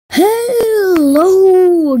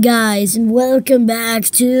Hello guys and welcome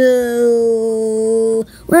to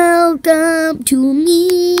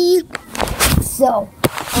me. So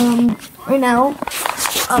right now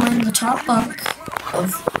I'm in the top bunk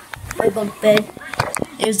of my bunk bed.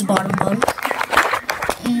 There's the bottom bunk.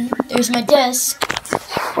 There's my desk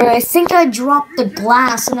where I think I dropped the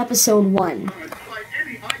glass in episode 1.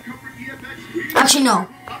 Actually no.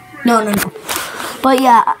 But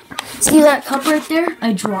yeah, see that cup right there?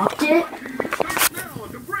 I dropped it.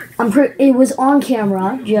 It was on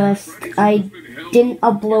camera, just I didn't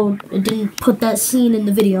put that scene in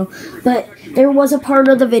the video. But there was a part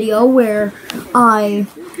of the video where I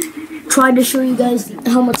tried to show you guys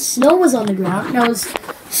how much snow was on the ground, and I was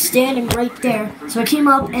standing right there. So I came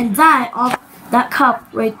up, and that cup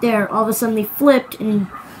right there, all of a sudden they flipped and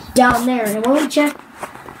down there. And when we checked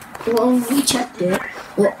it,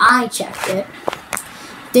 well, I checked it.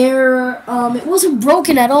 It wasn't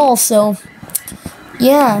broken at all, so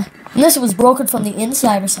yeah, unless it was broken from the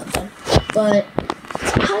inside or something, but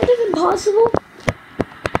it's kind of impossible.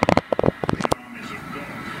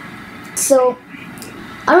 So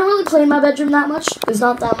I don't really play in my bedroom that much. There's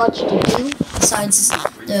not that much to do besides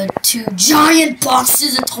the 2 giant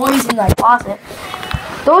boxes of toys in my closet.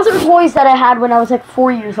 Those are toys that I had when I was like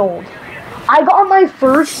 4 years old. I got my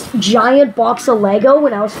first giant box of Lego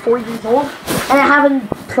when I was 4 years old, and I haven't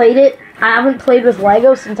played with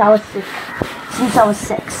Lego since I was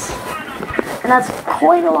 6. And that's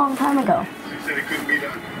quite a long time ago.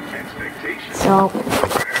 So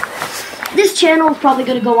this channel is probably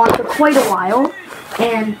going to go on for quite a while,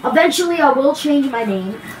 and eventually I will change my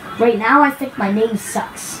name. Right now I think my name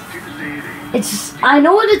sucks. I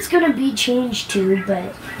know what it's going to be changed to,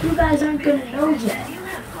 but you guys aren't going to know yet.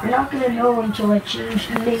 You're not going to know until I change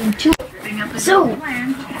the name to it. So,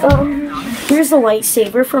 here's the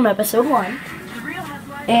lightsaber from episode 1.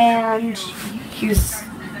 And here's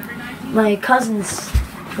my cousin's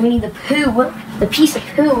Winnie the Pooh, the piece of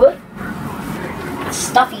poo.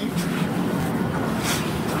 Stuffy.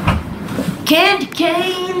 Candy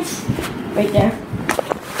canes! Right there.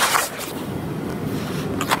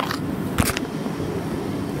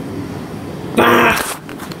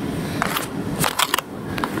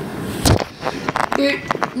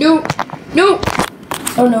 No.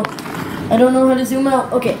 Oh no. I don't know how to zoom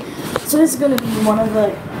out. Okay. So this is gonna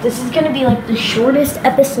be like the shortest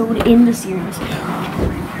episode in the series.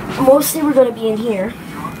 Mostly we're gonna be in here.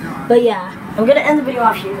 But yeah, I'm gonna end the video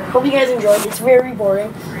off here. Hope you guys enjoyed. It's very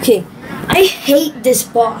boring. Okay. I hate this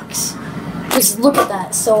box. Just look at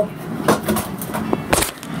that. So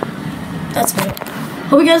that's good.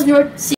 Hope you guys enjoyed. See